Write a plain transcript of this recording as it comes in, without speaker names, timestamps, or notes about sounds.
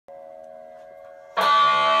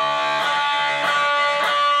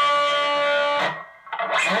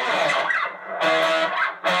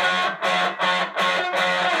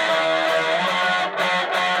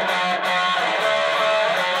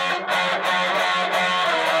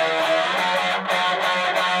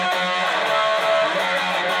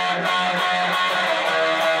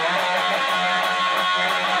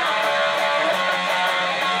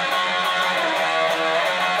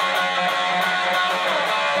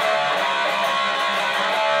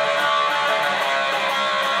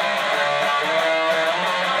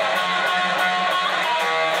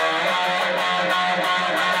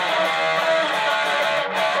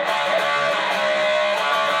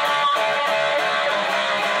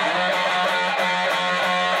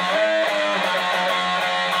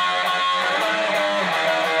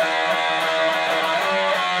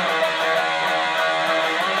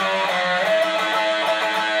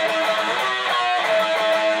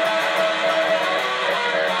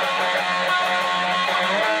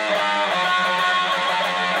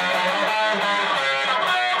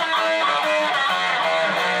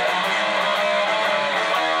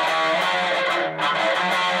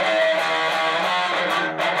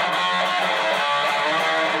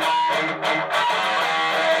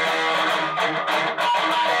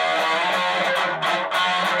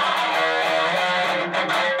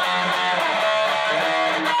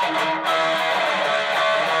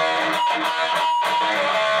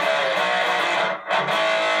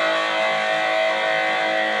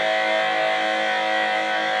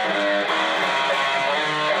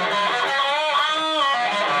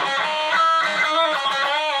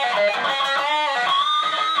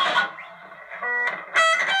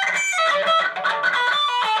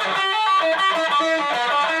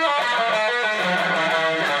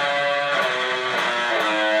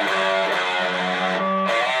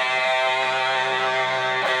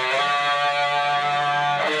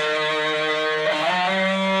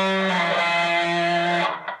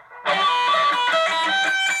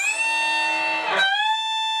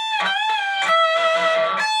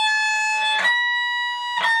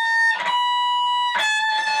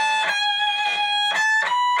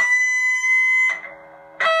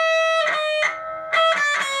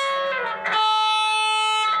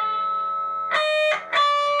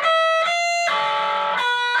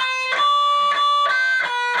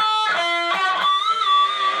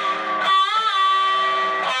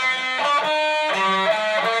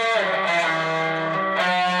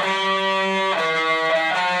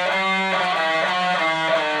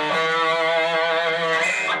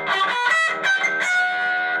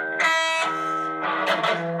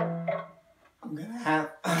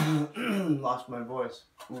lost my voice.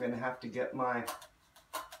 I'm gonna have to get my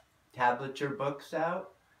tablature books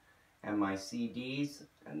out and my CDs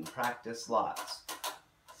and practice lots.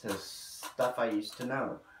 So stuff I used to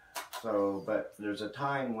know. So, but there's a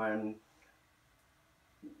time when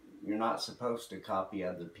you're not supposed to copy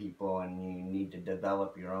other people and you need to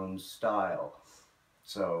develop your own style.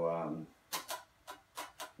 So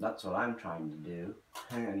that's what I'm trying to do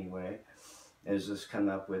anyway, is just come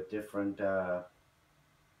up with different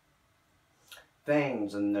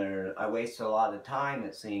things, and I waste a lot of time,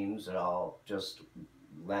 it seems, that I'll just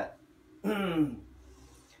let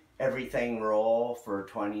everything roll for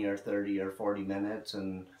 20 or 30 or 40 minutes,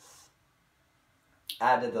 and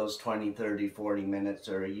out of those 20, 30, 40 minutes,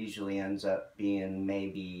 there usually ends up being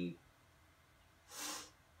maybe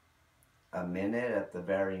a minute at the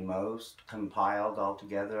very most compiled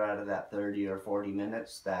altogether out of that 30 or 40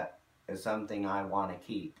 minutes that is something I want to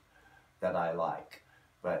keep, that I like.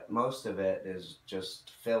 But most of it is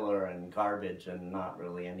just filler and garbage and not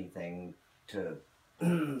really anything to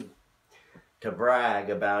to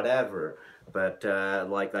brag about ever. But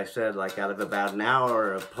like I said, like out of about an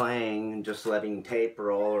hour of playing and just letting tape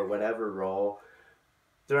roll or whatever roll,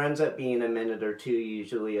 there ends up being a minute or two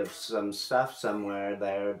usually of some stuff somewhere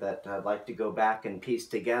there that I'd like to go back and piece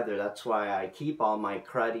together. That's why I keep all my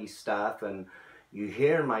cruddy stuff, and you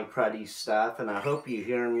hear my cruddy stuff, and I hope you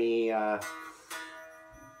hear me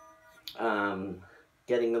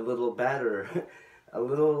getting a little better, a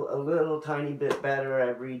little tiny bit better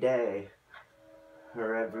every day,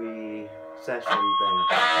 or every session thing.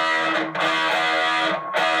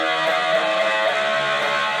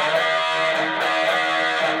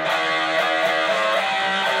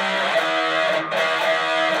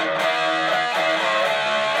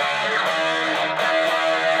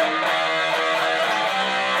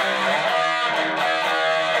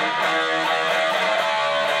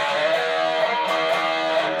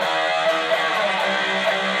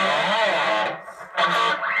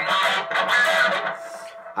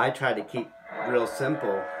 I try to keep real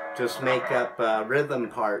simple, just make up rhythm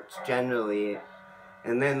parts generally,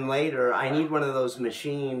 and then later I need one of those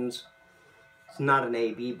machines. It's not an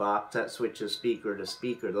AB box that switches speaker to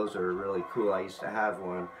speaker. Those are really cool. I used to have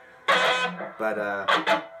one. But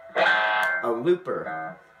a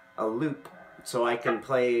looper, a loop, so I can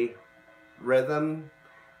play rhythm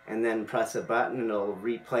and then press a button and it'll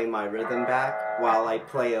replay my rhythm back while I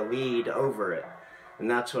play a lead over it. And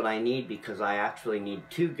that's what I need, because I actually need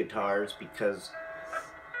two guitars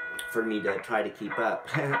for me to try to keep up.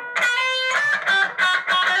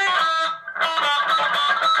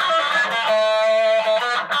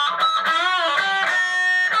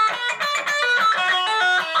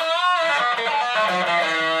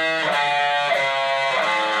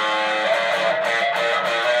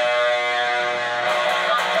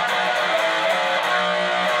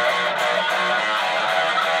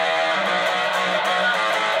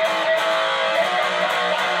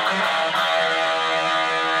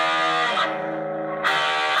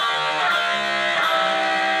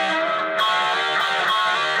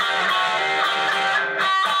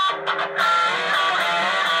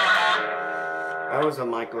 That was a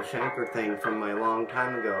Michael Schenker thing from my long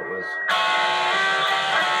time ago. It was.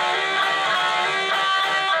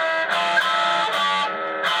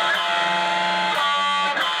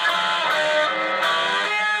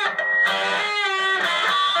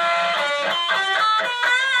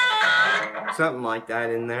 Something like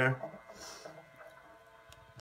that in there.